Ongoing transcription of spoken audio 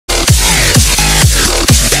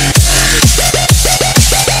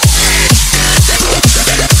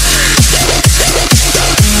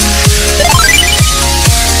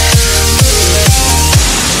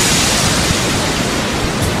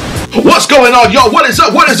going on, yo? What is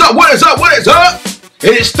up? What is up? What is up? What is up?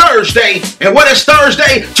 It is Thursday, and what is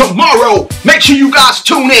Thursday? Tomorrow. Make sure you guys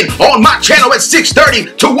tune in on my channel at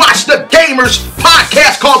 6:30 to watch the Gamers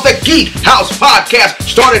podcast called the Geek House Podcast,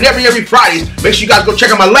 starting every Fridays. Make sure you guys go check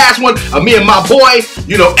out my last one of me and my boy,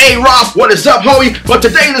 A-Rob. What is up, homie? But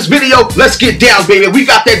today in this video, let's get down, baby. We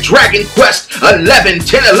got that Dragon Quest 11,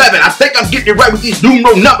 10, 11. I think I'm getting it right with these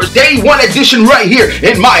numeral numbers. Day 1 edition right here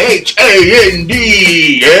in my HAND.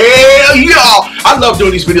 Yeah, y'all. I love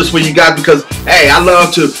doing these videos for you guys because, hey, I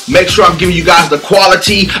love to make sure I'm giving you guys the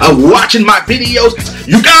quality of watching my videos.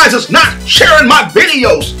 You guys is not sharing my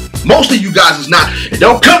videos. Most of you guys is not. And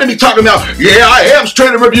don't come to me talking about, yeah, I am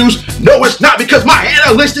straight up reviews. No, it's not, because my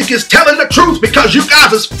analytic is telling the truth, because you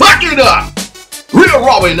guys is fucking up. Real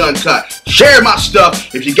raw and uncut. Share my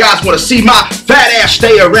stuff. If you guys want to see my fat ass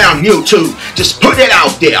stay around YouTube, just put it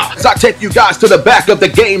out there. As I take you guys to the back of the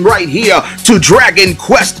game right here to Dragon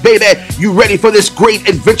Quest, baby. You ready for this great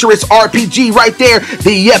adventurous RPG right there?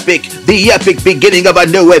 The epic beginning of a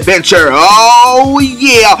new adventure. Oh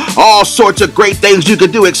yeah, all sorts of great things you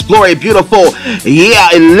can do. Explore a beautiful,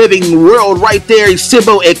 a living world right there. A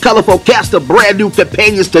simple and colorful cast of brand new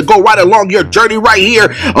companions to go right along your journey right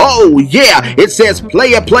here. Oh yeah, it says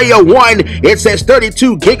player 1. It says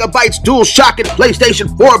 32 gigabytes dual shock and PlayStation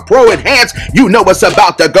 4 Pro enhanced. You know what's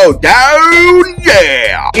about to go down.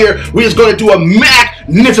 Yeah. Here we is going to do a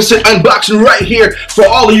magnificent unboxing right here for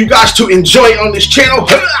all of you guys to enjoy on this channel.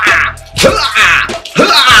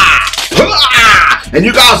 And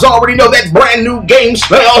you guys already know that brand new game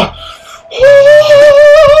smell.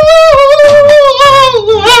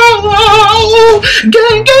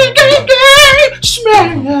 Gang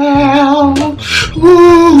smell.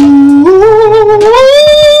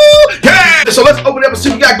 Yeah. So let's open it up and see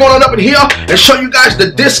what we got going on up in here and show you guys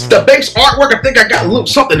the disc, the base artwork. I think I got a little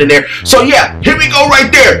something in there. So yeah, here we go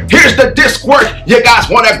right there. Here's the disc work. You guys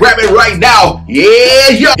want to grab it right now?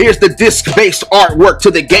 Yeah. Here's the disc-based artwork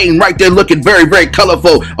to the game right there, looking very, very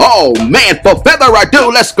colorful. Oh man, for further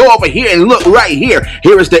ado, let's go over here and look right here.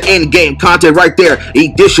 Here is the in-game content right there.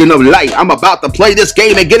 Edition of Light. I'm about to play this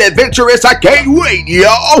game and get adventurous. I can't wait,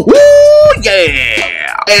 y'all. Woo,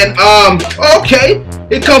 yeah. And okay,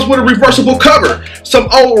 it comes with a reversible cover. Some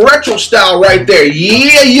old retro style right there.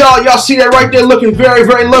 Yeah, y'all see that right there, looking very,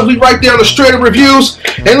 very lovely right there on the Straight Up Reviews.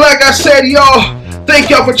 And like I said, y'all, thank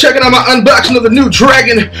y'all for checking out my unboxing of the new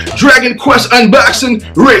Dragon Quest unboxing.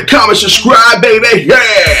 Rate, comment, subscribe, baby.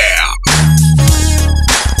 Yeah.